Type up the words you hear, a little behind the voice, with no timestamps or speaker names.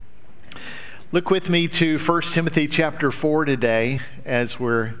Look with me to 1 Timothy chapter 4 today as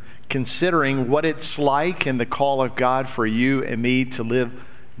we're considering what it's like in the call of God for you and me to live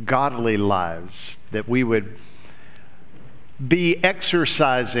godly lives, that we would be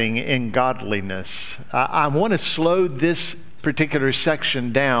exercising in godliness. I want to slow this particular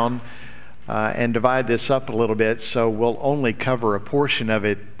section down and divide this up a little bit, so we'll only cover a portion of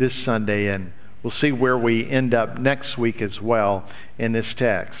it this Sunday, and we'll see where we end up next week as well in this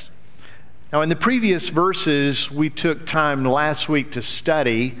text. Now, in the previous verses we took time last week to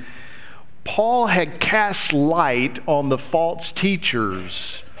study, Paul had cast light on the false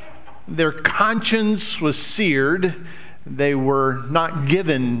teachers. Their conscience was seared. They were not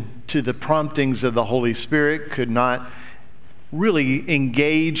given to the promptings of the Holy Spirit, could not really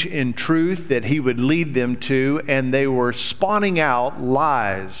engage in truth that he would lead them to, and they were spawning out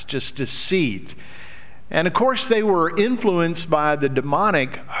lies, just deceit. And of course, they were influenced by the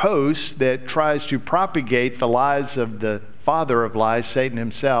demonic host that tries to propagate the lies of the father of lies, Satan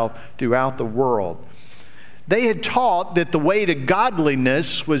himself, throughout the world. They had taught that the way to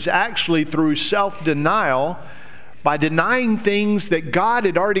godliness was actually through self-denial, by denying things that God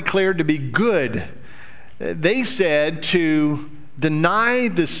had already declared to be good. They said to deny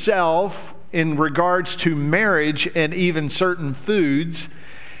the self in regards to marriage and even certain foods,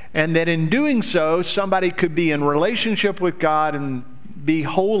 and that in doing so, somebody could be in relationship with God and be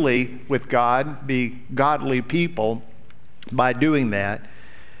holy with God, be godly people by doing that.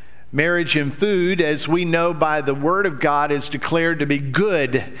 Marriage and food, as we know by the Word of God, is declared to be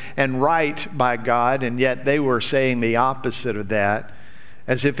good and right by God, and yet they were saying the opposite of that,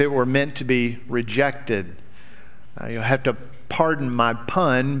 as if it were meant to be rejected. You'll have to pardon my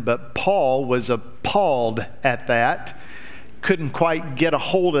pun, but Paul was appalled at that. Couldn't quite get a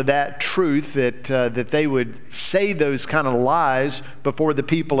hold of that truth that they would say those kind of lies before the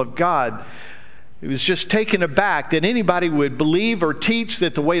people of God. He was just taken aback that anybody would believe or teach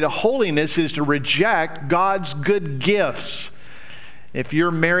that the way to holiness is to reject God's good gifts. If you're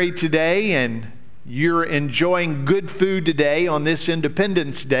married today and you're enjoying good food today on this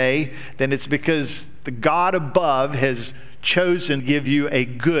Independence Day, then it's because the God above has chosen to give you a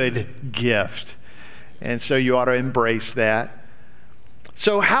good gift. And so you ought to embrace that.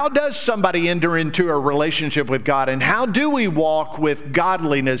 So how does somebody enter into a relationship with God? And how do we walk with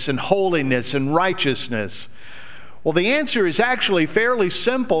godliness and holiness and righteousness? Well, the answer is actually fairly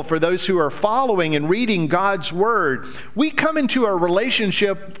simple for those who are following and reading God's Word. We come into a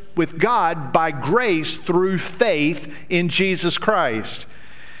relationship with God by grace through faith in Jesus Christ.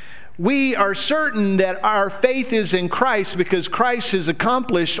 We are certain that our faith is in Christ because Christ has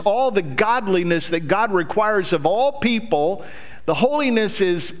accomplished all the godliness that God requires of all people. The holiness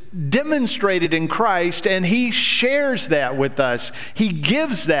is demonstrated in Christ, and He shares that with us. He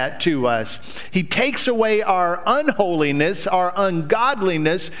gives that to us. He takes away our unholiness, our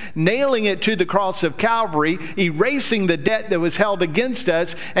ungodliness, nailing it to the cross of Calvary, erasing the debt that was held against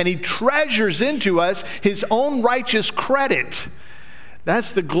us, and He treasures into us His own righteous credit.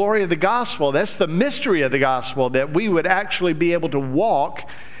 That's the glory of the gospel. That's the mystery of the gospel, that we would actually be able to walk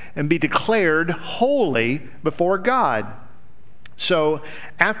and be declared holy before God. So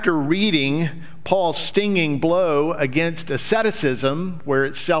after reading Paul's stinging blow against asceticism, where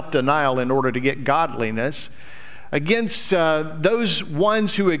it's self-denial in order to get godliness, against those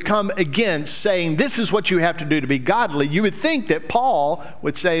ones who had come against saying, this is what you have to do to be godly, you would think that Paul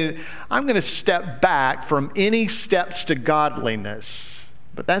would say, I'm going to step back from any steps to godliness.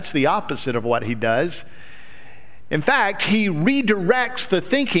 But that's the opposite of what he does. In fact, he redirects the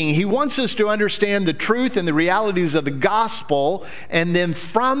thinking. He wants us to understand the truth and the realities of the gospel, and then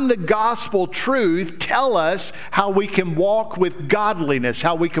from the gospel truth, tell us how we can walk with godliness,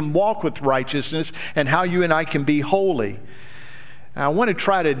 how we can walk with righteousness, and how you and I can be holy. Now, I want to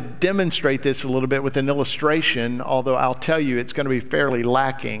try to demonstrate this a little bit with an illustration, although I'll tell you it's going to be fairly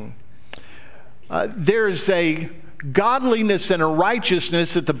lacking. There's a godliness and a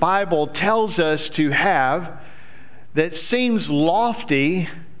righteousness that the Bible tells us to have that seems lofty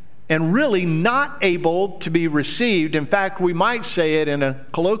and really not able to be received. In fact, we might say it in a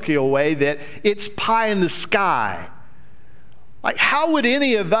colloquial way that it's pie in the sky. Like, how would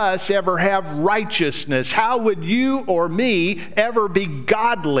any of us ever have righteousness? How would you or me ever be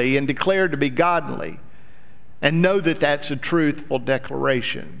godly and declared to be godly and know that that's a truthful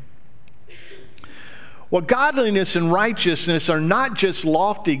declaration? Well, godliness and righteousness are not just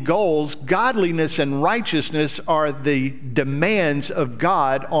lofty goals. Godliness and righteousness are the demands of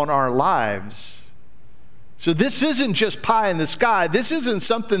God on our lives. So this isn't just pie in the sky. This isn't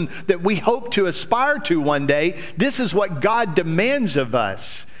something that we hope to aspire to one day. This is what God demands of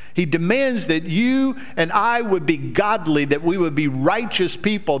us. He demands that you and I would be godly, that we would be righteous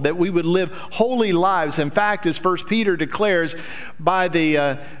people, that we would live holy lives. In fact, as 1 Peter declares, by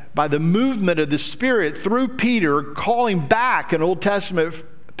the movement of the Spirit through Peter, calling back an Old Testament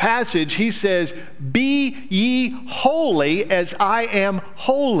passage, he says, "Be ye holy as I am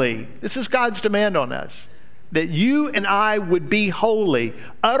holy." This is God's demand on us, that you and I would be holy,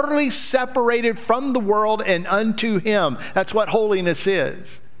 utterly separated from the world and unto Him. That's what holiness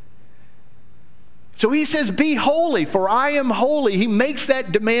is. So he says, "Be holy, for I am holy." He makes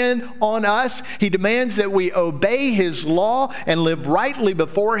that demand on us. He demands that we obey His law and live rightly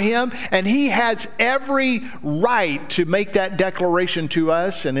before Him. And He has every right to make that declaration to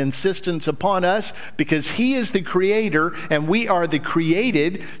us and insistence upon us, because He is the Creator and we are the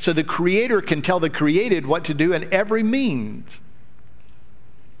created. So the Creator can tell the created what to do in every means.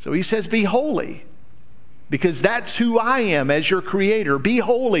 So He says, "Be holy, because that's who I am as your Creator. Be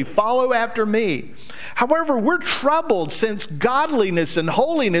holy, follow after me." However, we're troubled since godliness and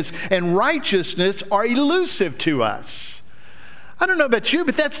holiness and righteousness are elusive to us. I don't know about you,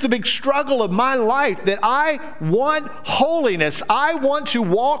 but that's the big struggle of my life, that I want holiness. I want to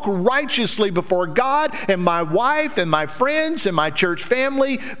walk righteously before God and my wife and my friends and my church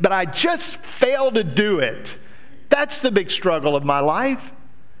family, but I just fail to do it. That's the big struggle of my life.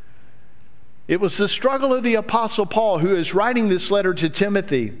 It was the struggle of the Apostle Paul, who is writing this letter to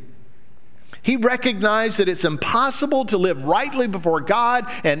Timothy. He recognized that it's impossible to live rightly before God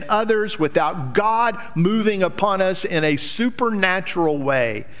and others without God moving upon us in a supernatural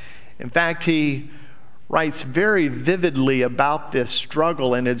way. In fact, he writes very vividly about this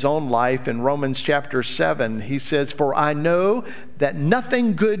struggle in his own life in Romans chapter 7. He says, "For I know that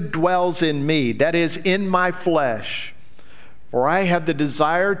nothing good dwells in me, that is, in my flesh. For I have the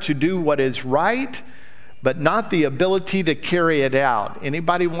desire to do what is right, but not the ability to carry it out."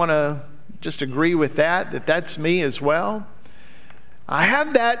 Anybody want to just agree with that that's me as well? I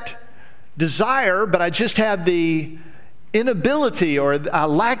have that desire, but I just have the inability, or I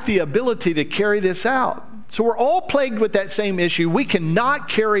lack the ability to carry this out. So we're all plagued with that same issue. We cannot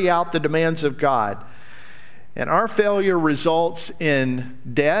carry out the demands of God. And our failure results in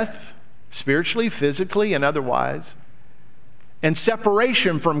death, spiritually, physically, and otherwise, and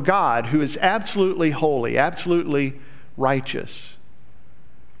separation from God, who is absolutely holy, absolutely righteous.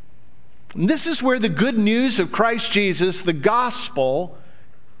 And this is where the good news of Christ Jesus, the gospel,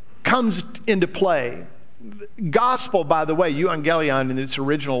 comes into play. Gospel, by the way, euangelion in its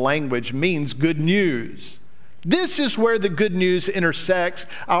original language means good news. This is where the good news intersects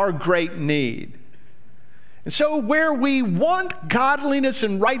our great need. And so where we want godliness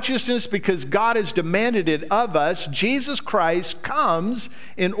and righteousness because God has demanded it of us, Jesus Christ comes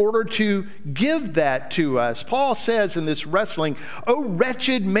in order to give that to us. Paul says in this wrestling, "O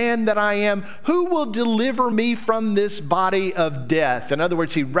wretched man that I am, who will deliver me from this body of death?" In other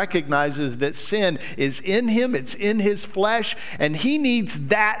words, he recognizes that sin is in him, it's in his flesh, and he needs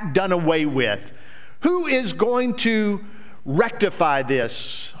that done away with. Who is going to rectify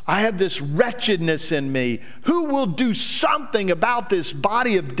this? I have this wretchedness in me. Who will do something about this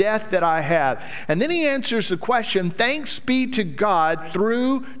body of death that I have? And then he answers the question, "Thanks be to God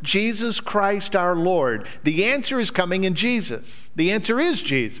through Jesus Christ our Lord." The answer is coming in Jesus. The answer is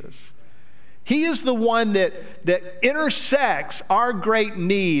Jesus. He is the one that intersects our great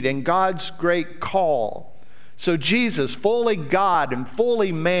need and God's great call. So Jesus, fully God and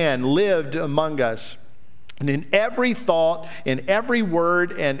fully man, lived among us. And in every thought, in every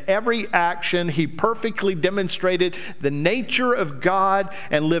word, and every action, he perfectly demonstrated the nature of God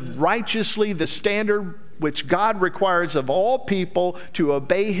and lived righteously, the standard which God requires of all people to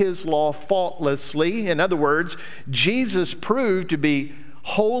obey his law faultlessly. In other words, Jesus proved to be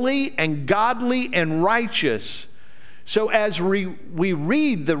holy and godly and righteous. So as we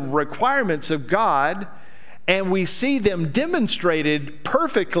read the requirements of God, and we see them demonstrated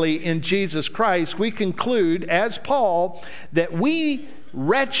perfectly in Jesus Christ, we conclude, as Paul, that we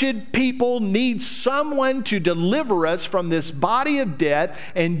wretched people need someone to deliver us from this body of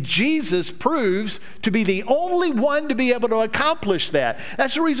death, and Jesus proves to be the only one to be able to accomplish that.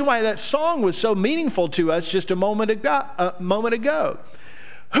 That's the reason why that song was so meaningful to us just a moment ago.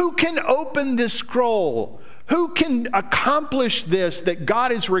 Who can open this scroll? Who can accomplish this that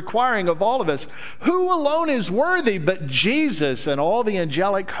God is requiring of all of us? Who alone is worthy but Jesus? And all the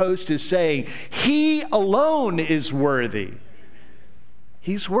angelic host is saying, he alone is worthy.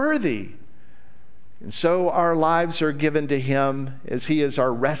 He's worthy. And so our lives are given to him as he is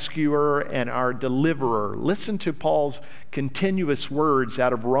our rescuer and our deliverer. Listen to Paul's continuous words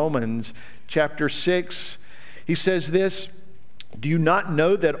out of Romans chapter 6. He says this, Do you not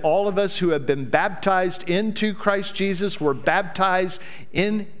know that all of us who have been baptized into Christ Jesus were baptized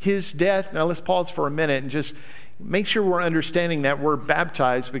in his death? Now let's pause for a minute and just make sure we're understanding that word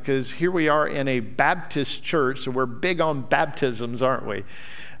baptized, because here we are in a Baptist church, so we're big on baptisms, aren't we?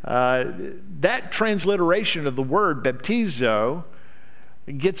 That transliteration of the word baptizo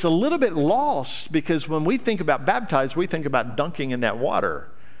gets a little bit lost, because when we think about baptized, we think about dunking in that water.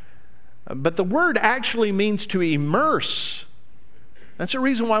 But the word actually means to immerse. That's the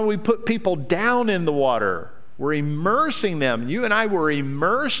reason why we put people down in the water. We're immersing them. You and I were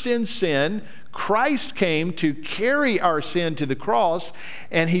immersed in sin. Christ came to carry our sin to the cross,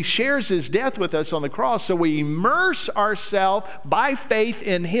 and he shares his death with us on the cross. So we immerse ourselves by faith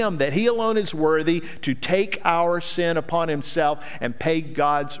in him, that he alone is worthy to take our sin upon himself and pay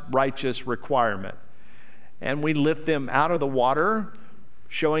God's righteous requirement. And we lift them out of the water,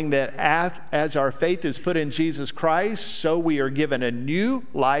 showing that as our faith is put in Jesus Christ, so we are given a new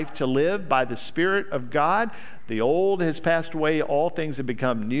life to live by the Spirit of God. The old has passed away, all things have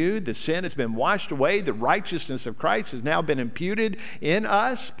become new. The sin has been washed away. The righteousness of Christ has now been imputed in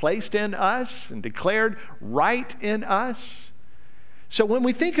us, placed in us, and declared right in us. So when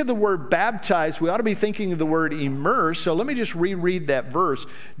we think of the word baptized, we ought to be thinking of the word immerse. So let me just reread that verse.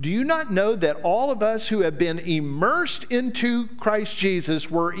 Do you not know that all of us who have been immersed into Christ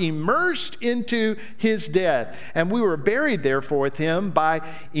Jesus were immersed into his death? And we were buried therefore with him by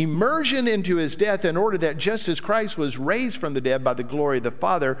immersion into his death, in order that just as Christ was raised from the dead by the glory of the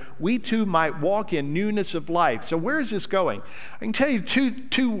Father, we too might walk in newness of life. So where is this going? I can tell you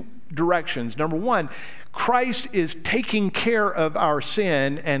two directions. Number one, Christ is taking care of our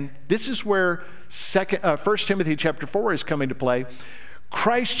sin, and this is where 1 Timothy chapter 4 is coming to play.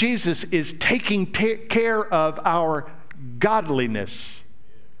 Christ Jesus is taking care of our godliness.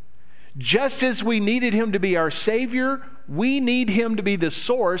 Just as we needed him to be our Savior, we need him to be the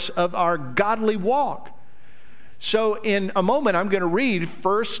source of our godly walk. So in a moment, I'm going to read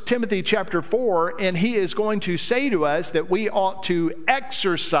 1 Timothy chapter 4, and he is going to say to us that we ought to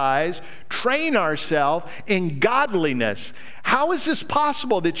exercise, train ourselves in godliness. How is this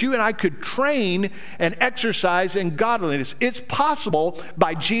possible that you and I could train and exercise in godliness? It's possible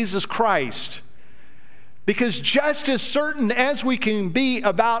by Jesus Christ. Because just as certain as we can be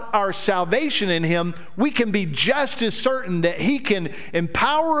about our salvation in him, we can be just as certain that he can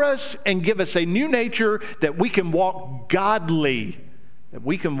empower us and give us a new nature, that we can walk godly, that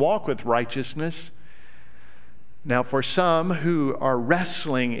we can walk with righteousness. Now, for some who are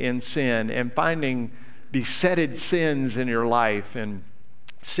wrestling in sin and finding besetted sins in your life, and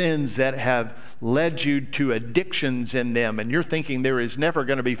sins that have led you to addictions in them, and you're thinking there is never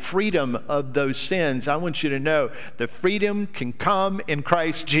going to be freedom of those sins, I want you to know the freedom can come in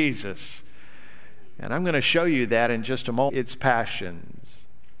Christ Jesus. And I'm going to show you that in just a moment. It's passions.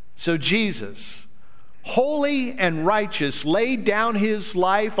 So Jesus, holy and righteous, laid down his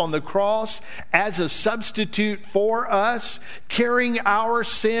life on the cross as a substitute for us, carrying our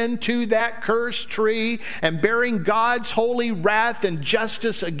sin to that cursed tree and bearing God's holy wrath and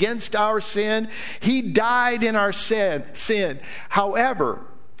justice against our sin. He died in our sin. However,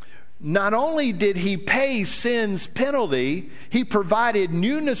 not only did he pay sin's penalty, he provided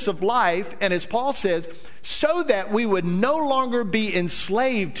newness of life, and as Paul says, so that we would no longer be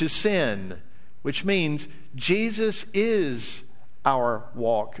enslaved to sin. Which means Jesus is our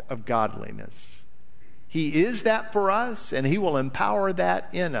walk of godliness. He is that for us, and he will empower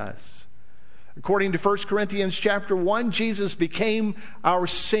that in us. According to 1 Corinthians chapter 1, Jesus became our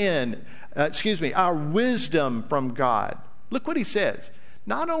our wisdom from God. Look what he says.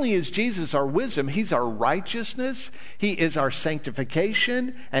 Not only is Jesus our wisdom, he's our righteousness, he is our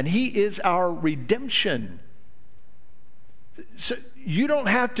sanctification, and he is our redemption. So you don't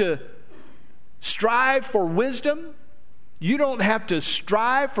have to strive for wisdom. You don't have to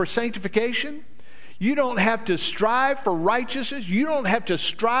strive for sanctification. You don't have to strive for righteousness. You don't have to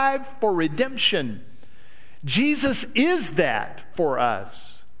strive for redemption. Jesus is that for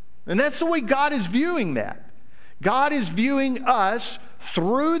us. And that's the way God is viewing that. God is viewing us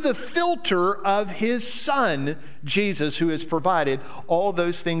through the filter of his Son, Jesus, who has provided all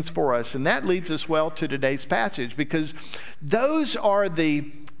those things for us. And that leads us well to today's passage, because those are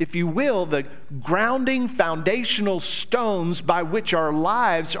the, if you will, the grounding foundational stones by which our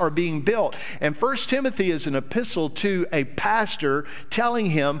lives are being built. And 1 Timothy is an epistle to a pastor telling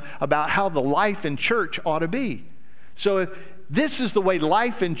him about how the life in church ought to be. So if this is the way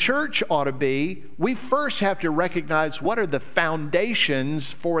life in church ought to be, we first have to recognize what are the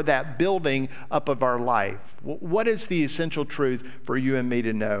foundations for that building up of our life. What is the essential truth for you and me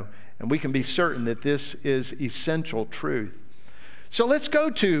to know? And we can be certain that this is essential truth. So let's go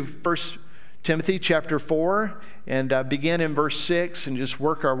to 1 Timothy chapter 4 and begin in verse 6 and just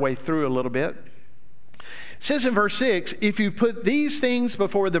work our way through a little bit. It says in verse 6, if you put these things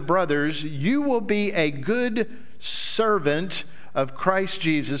before the brothers, you will be a good servant of Christ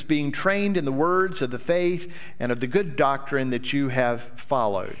Jesus, being trained in the words of the faith and of the good doctrine that you have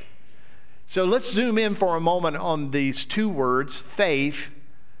followed. So let's zoom in for a moment on these two words, faith,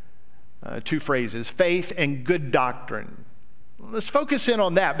 two phrases, faith and good doctrine. Let's focus in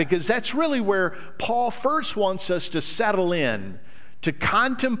on that because that's really where Paul first wants us to settle in, to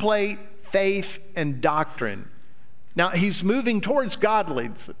contemplate faith and doctrine. Now, he's moving towards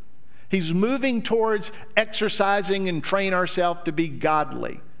godliness. He's moving towards exercising and train ourselves to be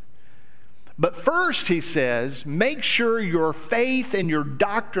godly. But first, he says, make sure your faith and your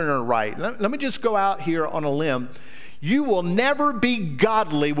doctrine are right. Let me just go out here on a limb. You will never be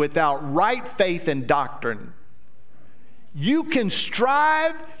godly without right faith and doctrine. You can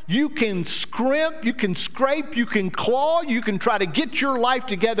strive, you can scrimp, you can scrape, you can claw, you can try to get your life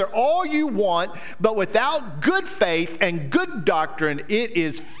together all you want, but without good faith and good doctrine, it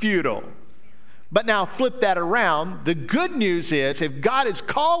is futile. But now flip that around. The good news is if God is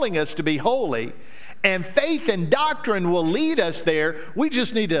calling us to be holy and faith and doctrine will lead us there, we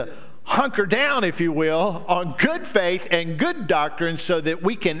just need to hunker down, if you will, on good faith and good doctrine so that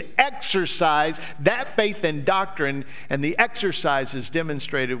we can exercise that faith and doctrine, and the exercise is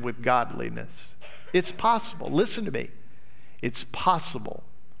demonstrated with godliness. It's possible. Listen to me. It's possible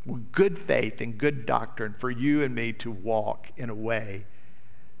with good faith and good doctrine for you and me to walk in a way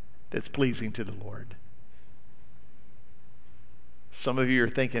that's pleasing to the Lord. Some of you are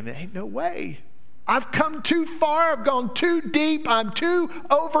thinking, ain't no way. I've come too far. I've gone too deep. I'm too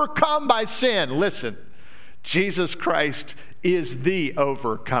overcome by sin. Listen, Jesus Christ is the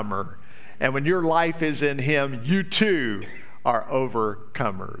overcomer. And when your life is in him, you too are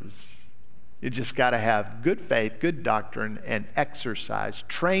overcomers. You just got to have good faith, good doctrine, and exercise.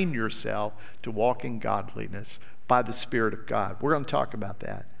 Train yourself to walk in godliness by the Spirit of God. We're going to talk about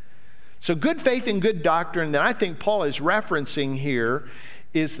that. So good faith and good doctrine that I think Paul is referencing here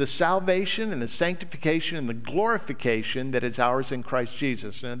is the salvation and the sanctification and the glorification that is ours in Christ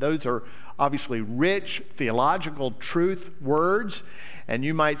Jesus. And those are obviously rich theological truth words. And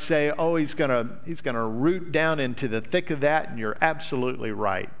you might say, oh, he's gonna root down into the thick of that, and you're absolutely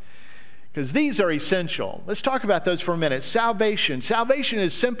right. Because these are essential. Let's talk about those for a minute. Salvation. Salvation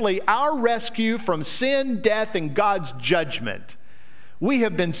is simply our rescue from sin, death, and God's judgment. We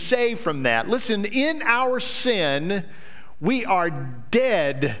have been saved from that. Listen, in our sin, we are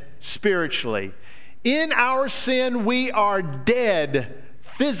dead spiritually. In our sin, we are dead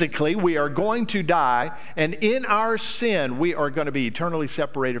physically. We are going to die. And in our sin, we are going to be eternally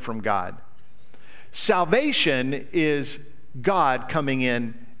separated from God. Salvation is God coming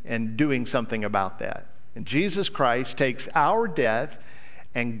in and doing something about that. And Jesus Christ takes our death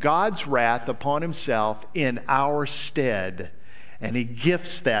and God's wrath upon himself in our stead. And he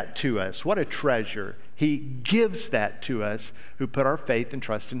gifts that to us. What a treasure. He gives that to us who put our faith and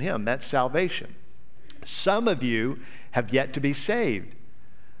trust in him. That's salvation. Some of you have yet to be saved.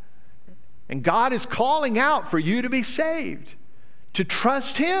 And God is calling out for you to be saved, to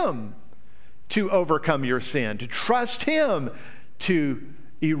trust him to overcome your sin, to trust him to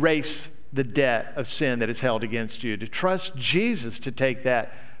erase the debt of sin that is held against you, to trust Jesus to take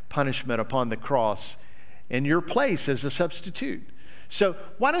that punishment upon the cross in your place as a substitute. So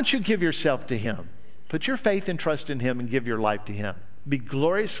why don't you give yourself to him? Put your faith and trust in him and give your life to him. Be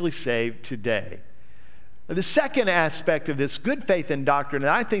gloriously saved today. The second aspect of this good faith and doctrine, and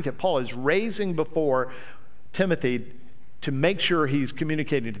I think that Paul is raising before Timothy to make sure he's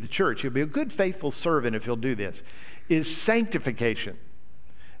communicating to the church, he'll be a good faithful servant if he'll do this, is sanctification.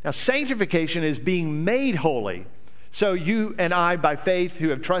 Now, sanctification is being made holy. So you and I, by faith, who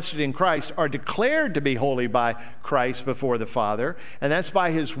have trusted in Christ, are declared to be holy by Christ before the Father, and that's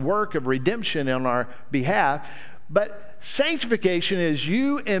by his work of redemption on our behalf. But sanctification is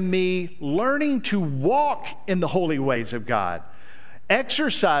you and me learning to walk in the holy ways of God,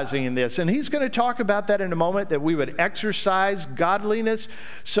 exercising in this. And he's going to talk about that in a moment, that we would exercise godliness.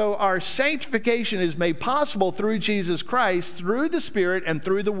 So our sanctification is made possible through Jesus Christ, through the Spirit and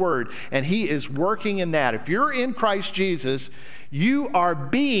through the Word. And he is working in that. If you're in Christ Jesus, you are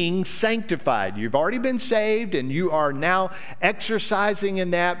being sanctified. You've already been saved, and you are now exercising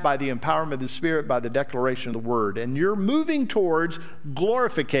in that by the empowerment of the Spirit, by the declaration of the Word. And you're moving towards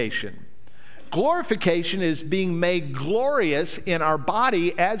glorification. glorification is being made glorious in our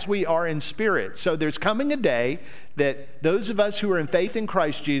body as we are in spirit. So there's coming a day that those of us who are in faith in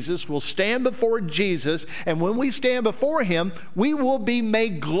Christ Jesus will stand before Jesus, and when we stand before him, we will be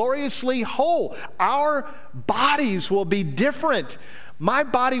made gloriously whole. Our bodies will be different. My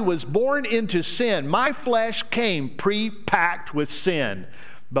body was born into sin. My flesh came pre-packed with sin.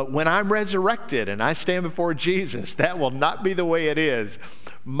 But when I'm resurrected and I stand before Jesus, that will not be the way it is.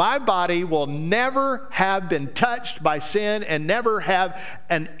 My body will never have been touched by sin and never have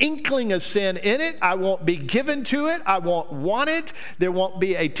an inkling of sin in it. I won't be given to it. I won't want it. There won't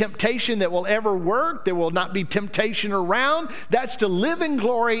be a temptation that will ever work. There will not be temptation around. That's to live in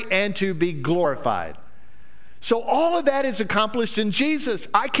glory and to be glorified. So all of that is accomplished in Jesus.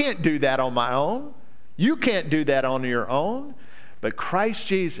 I can't do that on my own. You can't do that on your own. But Christ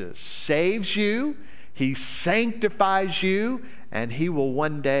Jesus saves you. He sanctifies you, and he will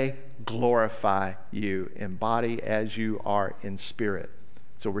one day glorify you in body as you are in spirit.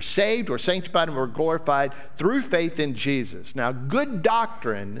 So we're saved, we're sanctified, and we're glorified through faith in Jesus. Now, good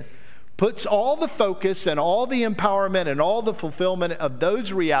doctrine puts all the focus and all the empowerment and all the fulfillment of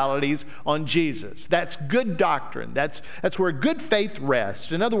those realities on Jesus. That's good doctrine. That's where good faith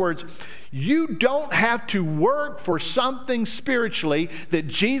rests. In other words, you don't have to work for something spiritually that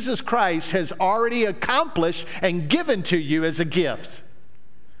Jesus Christ has already accomplished and given to you as a gift.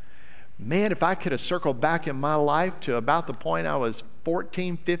 Man, if I could have circled back in my life to about the point I was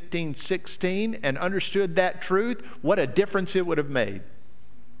 14, 15, 16 and understood that truth, what a difference it would have made.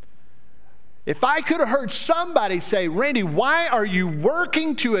 If I could have heard somebody say, Randy, why are you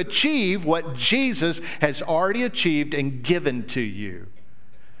working to achieve what Jesus has already achieved and given to you?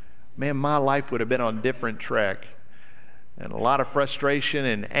 Man, my life would have been on a different track. And a lot of frustration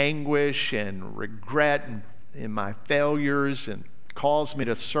and anguish and regret in my failures, and caused me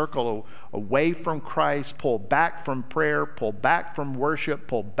to circle away from Christ, pull back from prayer, pull back from worship,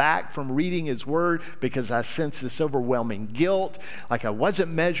 pull back from reading his word because I sensed this overwhelming guilt, like I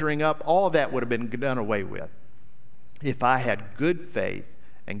wasn't measuring up. All of that would have been done away with if I had good faith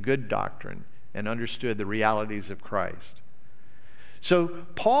and good doctrine and understood the realities of Christ. So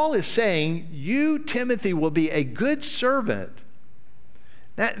Paul is saying, you, Timothy, will be a good servant.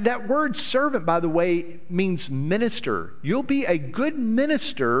 That word servant, by the way, means minister. You'll be a good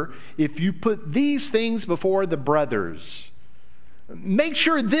minister if you put these things before the brothers. Make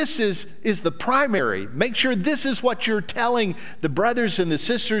sure this is the primary. Make sure this is what you're telling the brothers and the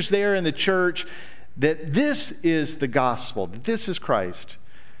sisters there in the church, that this is the gospel, that this is Christ.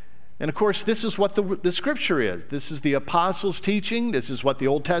 And of course, this is what the scripture is. This is the apostles' teaching. This is what the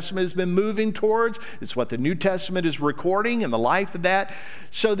Old Testament has been moving towards. It's what the New Testament is recording and the life of that.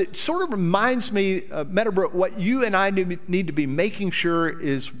 So that sort of reminds me, Meadowbrook, what you and I need to be making sure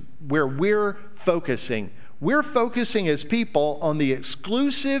is where we're focusing. We're focusing as people on the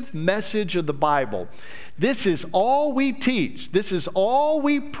exclusive message of the Bible. This is all we teach. This is all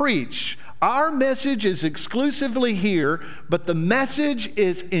we preach. Our message is exclusively here, but the message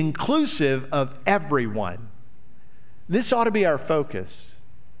is inclusive of everyone. This ought to be our focus,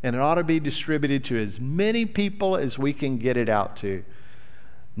 and it ought to be distributed to as many people as we can get it out to.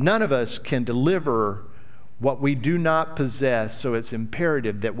 None of us can deliver what we do not possess, so it's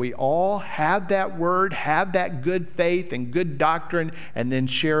imperative that we all have that word, have that good faith and good doctrine, and then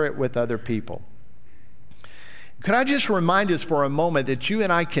share it with other people. Could I just remind us for a moment that you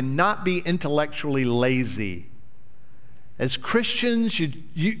and I cannot be intellectually lazy. As Christians,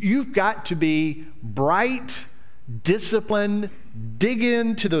 you've got to be bright, disciplined, dig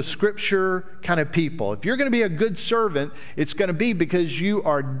into the scripture kind of people. If you're going to be a good servant, it's going to be because you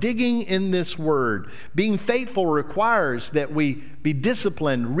are digging in this word. Being faithful requires that we be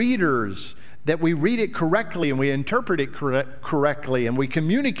disciplined readers, that we read it correctly and we interpret it correctly and we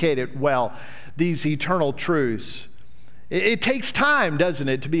communicate it well, these eternal truths. It takes time, doesn't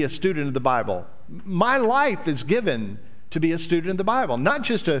it, to be a student of the Bible? My life is given to be a student of the Bible, not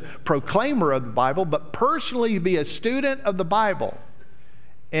just a proclaimer of the Bible, but personally be a student of the Bible.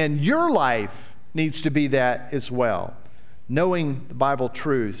 And your life needs to be that as well. Knowing the Bible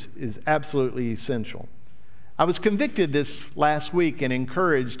truths is absolutely essential. I was convicted this last week and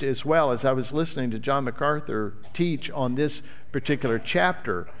encouraged as well as I was listening to John MacArthur teach on this particular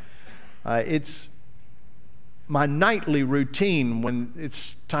chapter. It's my nightly routine. When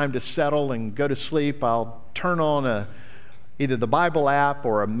it's time to settle and go to sleep, I'll turn on either the Bible app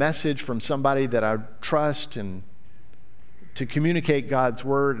or a message from somebody that I trust and to communicate God's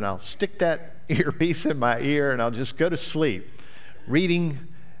word, and I'll stick that earpiece in my ear and I'll just go to sleep, reading,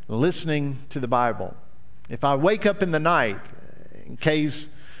 listening to the Bible. If I wake up in the night, in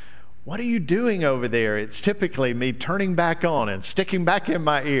case What are you doing over there? It's typically me turning back on and sticking back in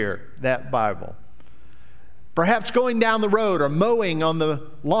my ear that Bible. Perhaps going down the road or mowing on the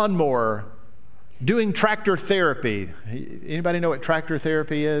lawnmower, doing tractor therapy. Anybody know what tractor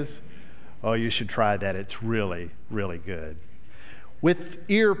therapy is? Oh, you should try that. It's really, really good. With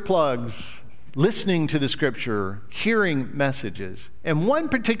earplugs, listening to the scripture, hearing messages. And one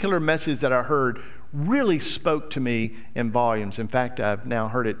particular message that I heard really spoke to me in volumes. In fact, I've now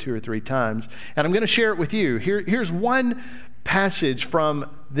heard it 2 or 3 times, and I'm going to share it with you. Here's one passage from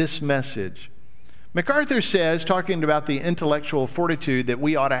this message. MacArthur says, talking about the intellectual fortitude that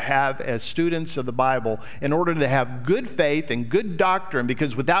we ought to have as students of the Bible in order to have good faith and good doctrine,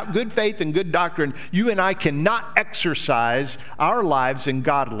 because without good faith and good doctrine, you and I cannot exercise our lives in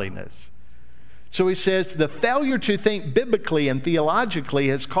godliness. So he says, the failure to think biblically and theologically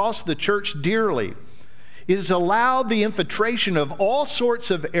has cost the church dearly. It has allowed the infiltration of all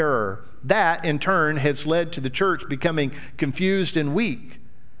sorts of error. That, in turn, has led to the church becoming confused and weak.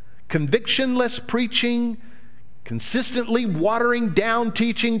 Convictionless preaching, consistently watering down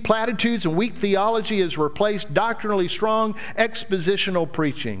teaching, platitudes, and weak theology has replaced doctrinally strong expositional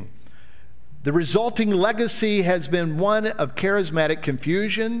preaching. The resulting legacy has been one of charismatic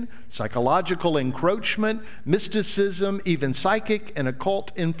confusion, psychological encroachment, mysticism, even psychic and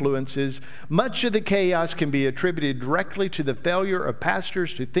occult influences. Much of the chaos can be attributed directly to the failure of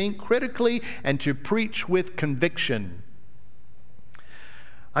pastors to think critically and to preach with conviction.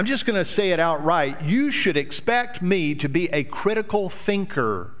 I'm just going to say it outright. You should expect me to be a critical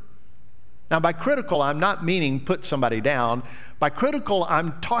thinker. Now, by critical, I'm not meaning put somebody down. By critical,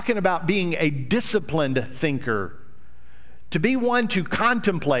 I'm talking about being a disciplined thinker, to be one to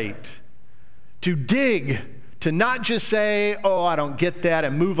contemplate, to dig, to not just say, oh, I don't get that,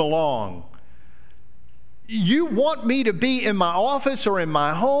 and move along. You want me to be in my office or in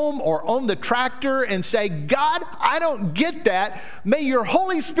my home or on the tractor and say, God, I don't get that. May your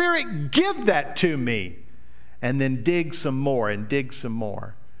Holy Spirit give that to me. And then dig some more and dig some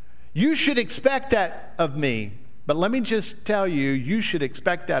more. You should expect that of me. But let me just tell you, you should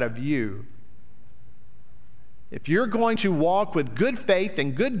expect that of you. If you're going to walk with good faith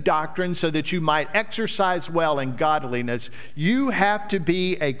and good doctrine so that you might exercise well in godliness, you have to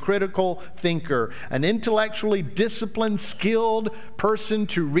be a critical thinker, an intellectually disciplined, skilled person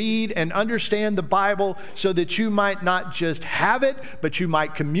to read and understand the Bible so that you might not just have it, but you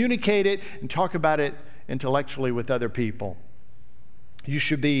might communicate it and talk about it intellectually with other people. You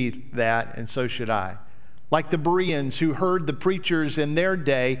should be that, and so should I. Like the Bereans who heard the preachers in their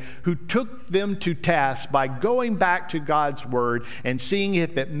day who took them to task by going back to God's word and seeing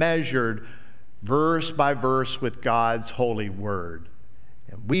if it measured verse by verse with God's holy word.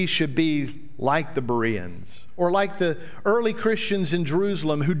 And we should be like the Bereans, or like the early Christians in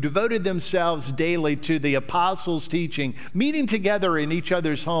Jerusalem who devoted themselves daily to the apostles' teaching, meeting together in each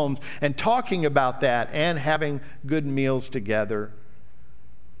other's homes and talking about that and having good meals together.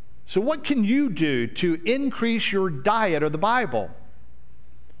 So what can you do to increase your diet of the Bible?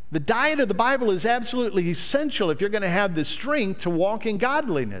 The diet of the Bible is absolutely essential if you're going to have the strength to walk in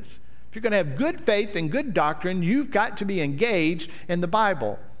godliness. If you're going to have good faith and good doctrine, you've got to be engaged in the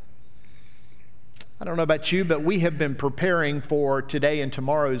Bible. I don't know about you, but we have been preparing for today and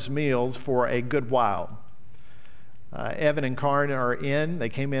tomorrow's meals for a good while. Evan and Karen are in. They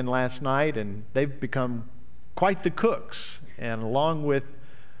came in last night, and they've become quite the cooks. And along with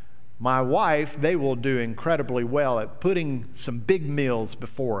my wife, they will do incredibly well at putting some big meals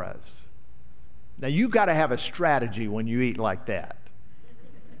before us. Now, you've got to have a strategy when you eat like that.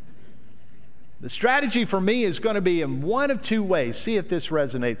 The strategy for me is going to be in one of 2 ways. See if this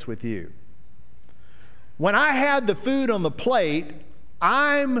resonates with you. When I have the food on the plate,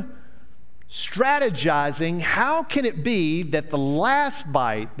 I'm strategizing how can it be that the last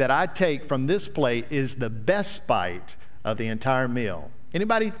bite that I take from this plate is the best bite of the entire meal.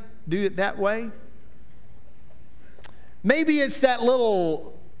 Anybody do it that way? Maybe it's that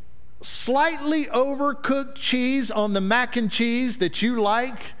little slightly overcooked cheese on the mac and cheese that you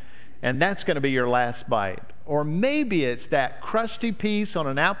like, and that's going to be your last bite. Or maybe it's that crusty piece on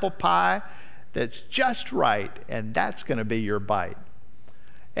an apple pie that's just right, and that's going to be your bite.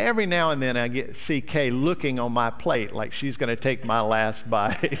 Every now and then I see Kay looking on my plate like she's going to take my last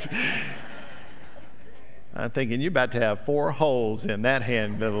bite. I'm thinking, you're about to have 4 holes in that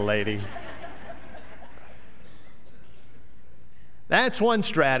hand, little lady. That's one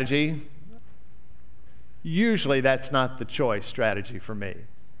strategy. Usually that's not the choice strategy for me.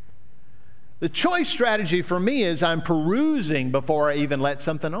 The choice strategy for me is I'm perusing before I even let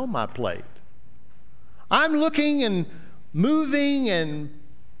something on my plate. I'm looking and moving and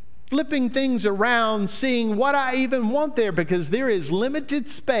flipping things around, seeing what I even want there, because there is limited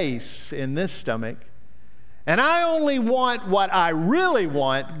space in this stomach. And I only want what I really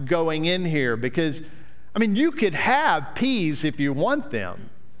want going in here, because, you could have peas if you want them,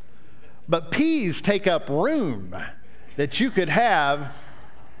 but peas take up room that you could have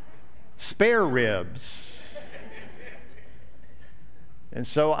spare ribs. And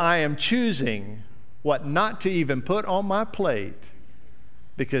so I am choosing what not to even put on my plate,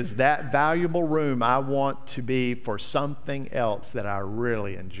 because that valuable room I want to be for something else that I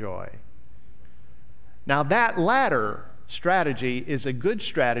really enjoy. Now, that latter strategy is a good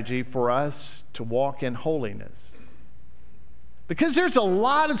strategy for us to walk in holiness, because there's a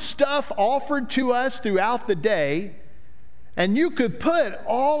lot of stuff offered to us throughout the day, and you could put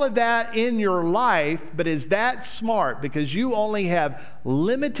all of that in your life, but is that smart? Because you only have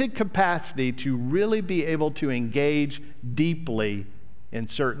limited capacity to really be able to engage deeply in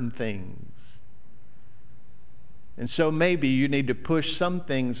certain things. And so maybe you need to push some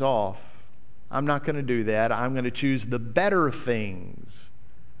things off. I'm not going to do that. I'm going to choose the better things,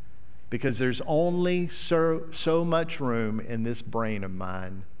 because there's only so much room in this brain of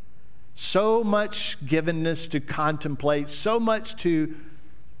mine. So much givenness to contemplate, so much to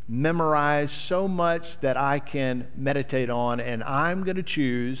memorize, so much that I can meditate on, and I'm going to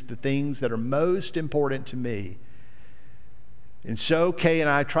choose the things that are most important to me. And so Kay and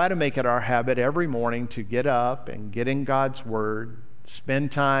I try to make it our habit every morning to get up and get in God's Word,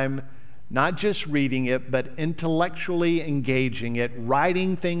 spend time not just reading it, but intellectually engaging it,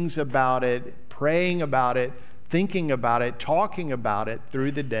 writing things about it, praying about it, thinking about it, talking about it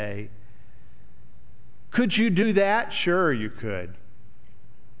through the day. Could you do that? Sure, you could.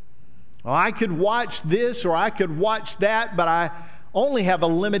 Well, I could watch this or I could watch that, but I only have a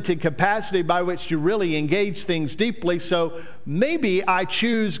limited capacity by which to really engage things deeply, so maybe I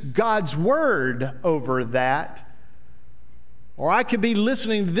choose God's Word over that. Or I could be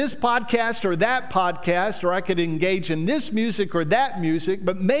listening to this podcast or that podcast, or I could engage in this music or that music,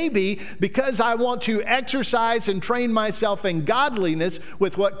 but maybe because I want to exercise and train myself in godliness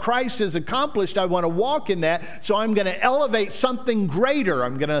with what Christ has accomplished, I want to walk in that, so I'm going to elevate something greater.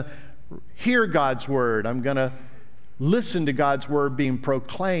 I'm going to hear God's Word. I'm going to listen to God's Word being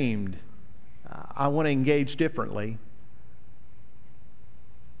proclaimed. I want to engage differently.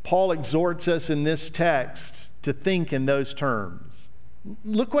 Paul exhorts us in this text to think in those terms.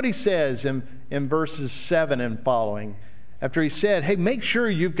 Look what he says in verses 7 and following. After he said, hey, make sure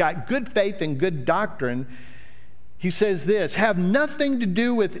you've got good faith and good doctrine, he says this: have nothing to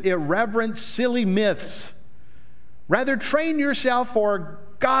do with irreverent, silly myths. Rather, train yourself for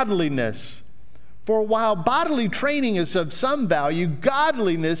godliness. For while bodily training is of some value,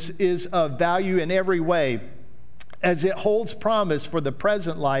 godliness is of value in every way, as it holds promise for the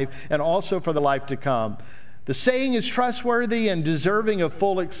present life and also for the life to come. The saying is trustworthy and deserving of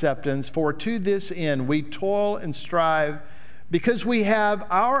full acceptance, for to this end we toil and strive, because we have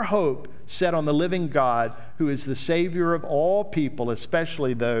our hope set on the living God, who is the Savior of all people,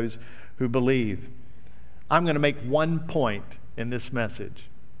 especially those who believe. I'm going to make one point in this message,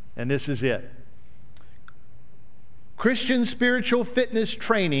 and this is it. Christian spiritual fitness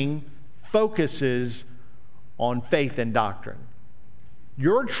training focuses on faith and doctrine.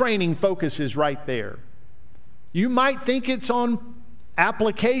 Your training focuses right there. You might think it's on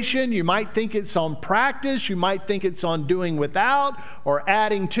application, you might think it's on practice, you might think it's on doing without or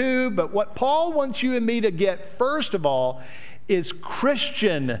adding to, but what Paul wants you and me to get, first of all, is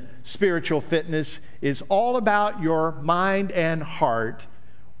Christian spiritual fitness is all about your mind and heart,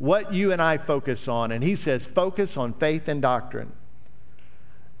 what you and I focus on. And he says, focus on faith and doctrine.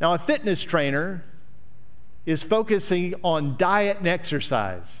 Now, a fitness trainer is focusing on diet and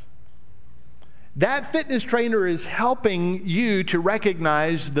exercise. That fitness trainer is helping you to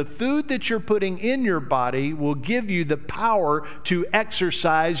recognize the food that you're putting in your body will give you the power to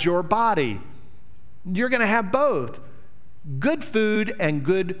exercise your body. You're going to have both good food and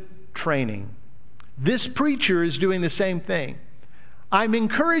good training. This preacher is doing the same thing. I'm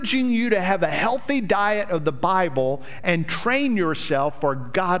encouraging you to have a healthy diet of the Bible and train yourself for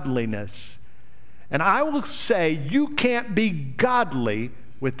godliness. And I will say you can't be godly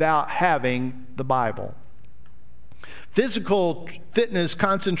without having the Bible. Physical fitness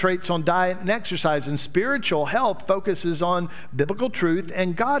concentrates on diet and exercise, and spiritual health focuses on biblical truth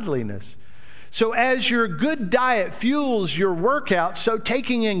and godliness. So as your good diet fuels your workout, so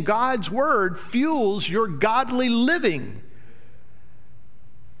taking in God's Word fuels your godly living.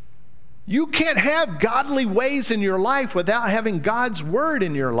 You can't have godly ways in your life without having God's Word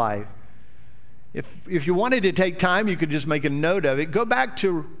in your life. If you wanted to take time, you could just make a note of it. Go back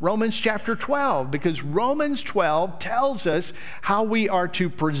to Romans chapter 12, because Romans 12 tells us how we are to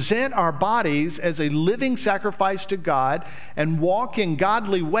present our bodies as a living sacrifice to God and walk in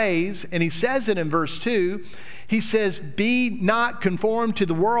godly ways. And he says it in verse 2. He says, be not conformed to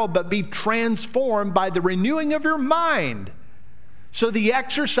the world, but be transformed by the renewing of your mind. So the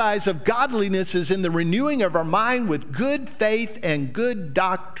exercise of godliness is in the renewing of our mind with good faith and good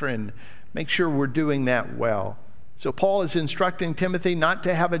doctrine. Make sure we're doing that well. So Paul is instructing Timothy not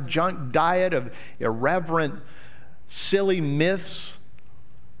to have a junk diet of irreverent, silly myths,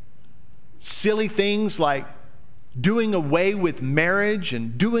 silly things like doing away with marriage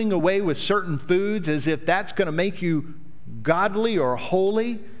and doing away with certain foods as if that's going to make you godly or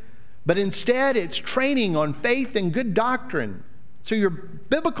holy. But instead, it's training on faith and good doctrine. So your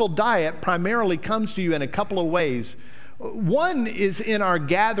biblical diet primarily comes to you in a couple of ways. One is in our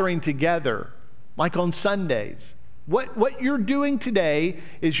gathering together, like on Sundays. What you're doing today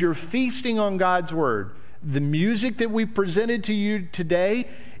is you're feasting on God's Word. The music that we presented to you today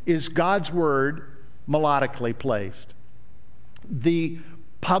is God's Word melodically placed. The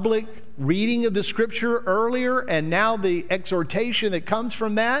public reading of the Scripture earlier and now the exhortation that comes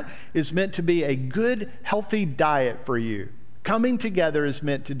from that is meant to be a good, healthy diet for you. Coming together is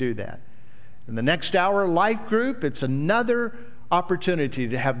meant to do that. In the next hour life group, it's another opportunity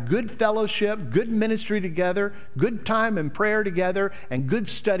to have good fellowship, good ministry together, good time and prayer together, and good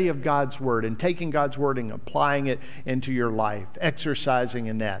study of God's Word and taking God's Word and applying it into your life, exercising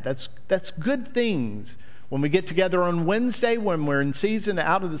in that. That's good things. When we get together on Wednesday, when we're in season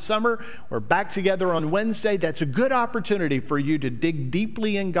out of the summer, we're back together on Wednesday. That's a good opportunity for you to dig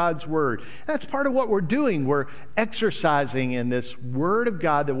deeply in God's Word. That's part of what we're doing. We're exercising in this Word of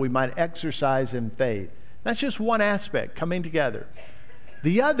God that we might exercise in faith. That's just one aspect, coming together.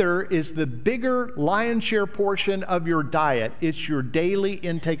 The other is the bigger lion's share portion of your diet. It's your daily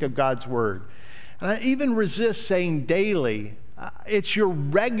intake of God's Word. And I even resist saying daily. It's your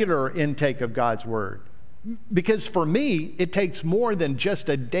regular intake of God's Word. Because for me, it takes more than just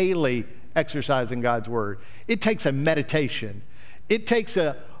a daily exercise in God's Word. It takes a meditation. It takes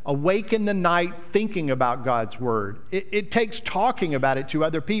a awake in the night thinking about God's Word. It takes talking about it to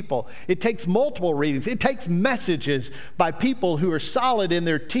other people. It takes multiple readings. It takes messages by people who are solid in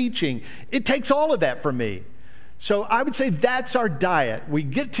their teaching. It takes all of that for me. So I would say that's our diet. We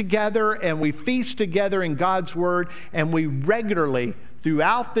get together and we feast together in God's Word, and we regularly,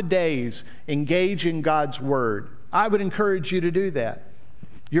 throughout the days, engage in God's Word. I would encourage you to do that.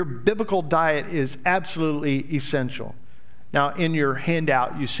 Your biblical diet is absolutely essential. Now, in your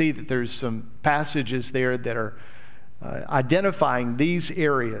handout, you see that there's some passages there that are identifying these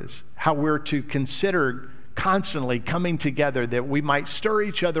areas, how we're to consider constantly coming together that we might stir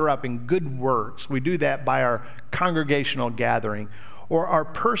each other up in good works. We do that by our congregational gathering or our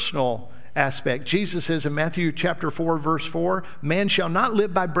personal aspect. Jesus says in Matthew chapter 4, verse 4, man shall not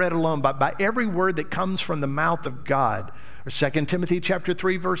live by bread alone, but by every word that comes from the mouth of God. Or 2 Timothy chapter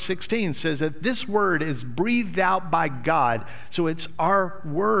 3, verse 16 says that this word is breathed out by God. So it's our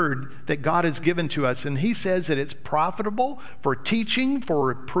word that God has given to us. And he says that it's profitable for teaching, for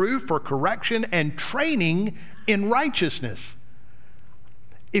reproof, for correction, and training in righteousness.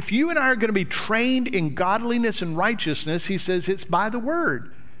 If you and I are going to be trained in godliness and righteousness, he says it's by the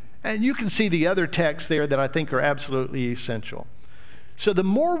word. And you can see the other texts there that I think are absolutely essential. So the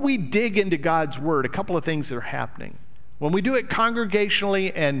more we dig into God's word, a couple of things that are happening. When we do it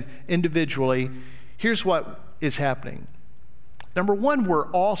congregationally and individually, here's what is happening. Number one,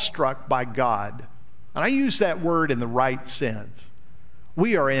 we're awestruck by God. And I use that word in the right sense.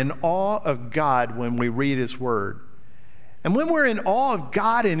 We are in awe of God when we read his word. And when we're in awe of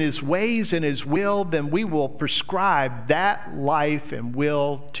God and his ways and his will, then we will prescribe that life and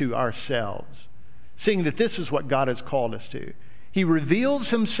will to ourselves, seeing that this is what God has called us to. He reveals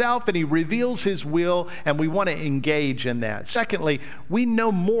himself and he reveals his will, and we want to engage in that. Secondly, we know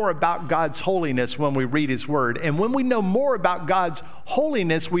more about God's holiness when we read his word. And when we know more about God's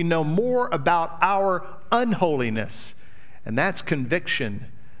holiness, we know more about our unholiness. And that's conviction.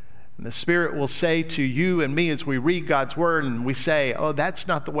 And the Spirit will say to you and me as we read God's word and we say, oh, that's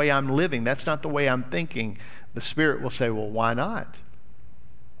not the way I'm living. That's not the way I'm thinking. The Spirit will say, well, why not?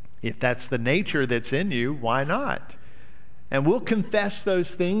 If that's the nature that's in you, why not? And we'll confess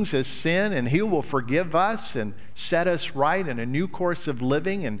those things as sin, and he will forgive us and set us right in a new course of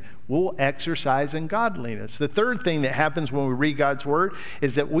living, and we'll exercise in godliness. The third thing that happens when we read God's word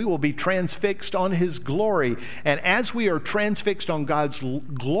is that we will be transfixed on his glory. And as we are transfixed on God's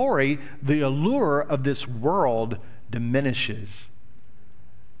glory, the allure of this world diminishes.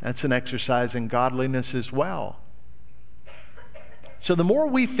 That's an exercise in godliness as well. So the more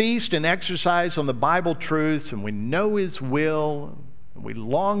we feast and exercise on the Bible truths and we know His will and we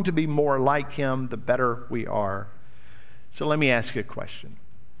long to be more like Him, the better we are. So let me ask you a question.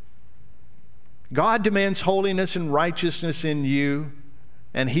 God demands holiness and righteousness in you,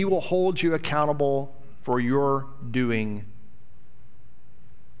 and He will hold you accountable for your doing.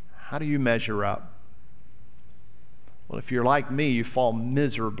 How do you measure up? Well, if you're like me, you fall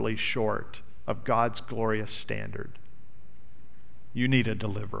miserably short of God's glorious standard. You need a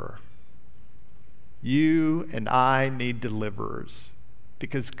deliverer. You and I need deliverers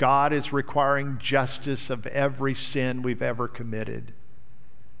because God is requiring justice of every sin we've ever committed.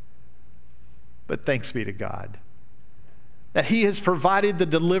 But thanks be to God that He has provided the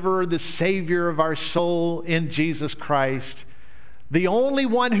deliverer, the Savior of our soul in Jesus Christ, the only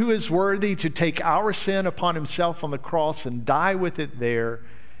one who is worthy to take our sin upon Himself on the cross and die with it there,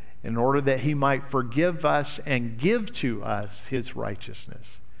 in order that He might forgive us and give to us His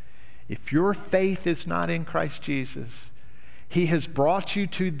righteousness. If your faith is not in Christ Jesus, He has brought you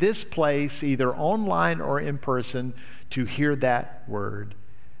to this place, either online or in person, to hear that word.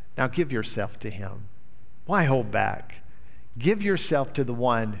 Now give yourself to Him. Why hold back? Give yourself to the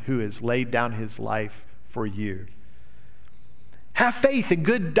one who has laid down His life for you. Have faith in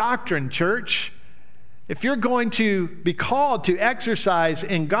good doctrine, church. If you're going to be called to exercise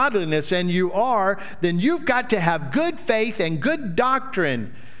in godliness, and you are, then you've got to have good faith and good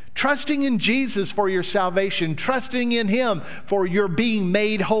doctrine, trusting in Jesus for your salvation, trusting in Him for your being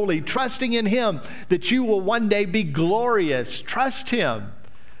made holy, trusting in Him that you will one day be glorious. Trust Him.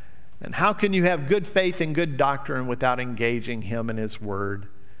 And how can you have good faith and good doctrine without engaging Him in His Word?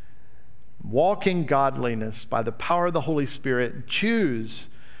 Walk in godliness by the power of the Holy Spirit. Choose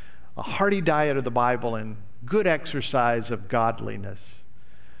a hearty diet of the Bible and good exercise of godliness.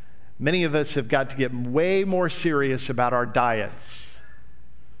 Many of us have got to get way more serious about our diets.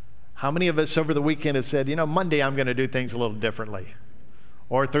 How many of us over the weekend have said, Monday I'm going to do things a little differently?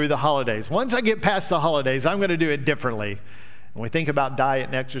 Or through the holidays. Once I get past the holidays, I'm going to do it differently. And we think about diet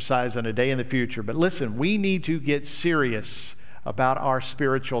and exercise on a day in the future. But listen, we need to get serious about our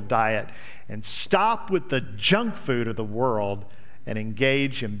spiritual diet and stop with the junk food of the world and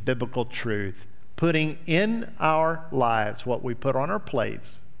engage in biblical truth, putting in our lives what we put on our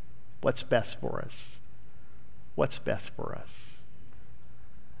plates, what's best for us. What's best for us.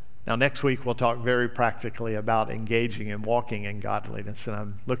 Now, next week, we'll talk very practically about engaging and walking in godliness, and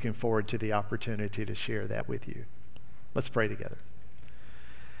I'm looking forward to the opportunity to share that with you. Let's pray together.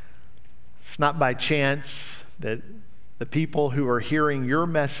 It's not by chance that the people who are hearing your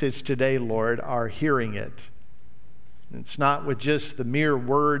message today, Lord, are hearing it. It's not with just the mere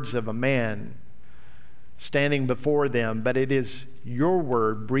words of a man standing before them, but it is your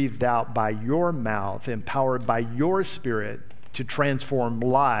word breathed out by your mouth, empowered by your Spirit to transform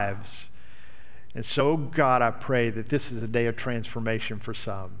lives. And so, God, I pray that this is a day of transformation for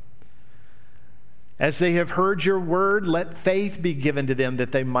some. As they have heard your word, let faith be given to them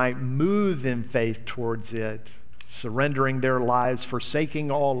that they might move in faith towards it, surrendering their lives, forsaking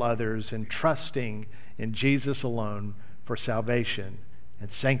all others, and trusting in Jesus alone for salvation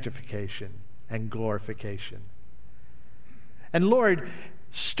and sanctification and glorification. And Lord,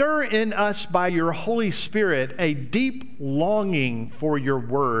 stir in us by your Holy Spirit a deep longing for your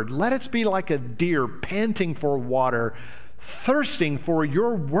word. Let us be like a deer panting for water, thirsting for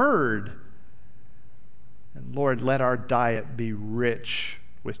your word. And Lord, let our diet be rich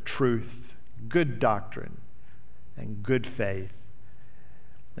with truth, good doctrine, and good faith.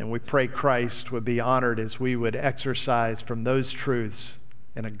 And we pray Christ would be honored as we would exercise from those truths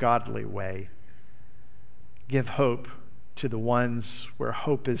in a godly way. Give hope to the ones where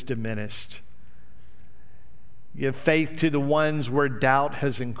hope is diminished. Give faith to the ones where doubt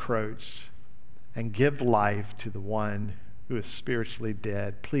has encroached. And give life to the one who is spiritually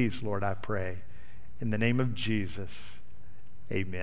dead. Please, Lord, I pray, in the name of Jesus, amen.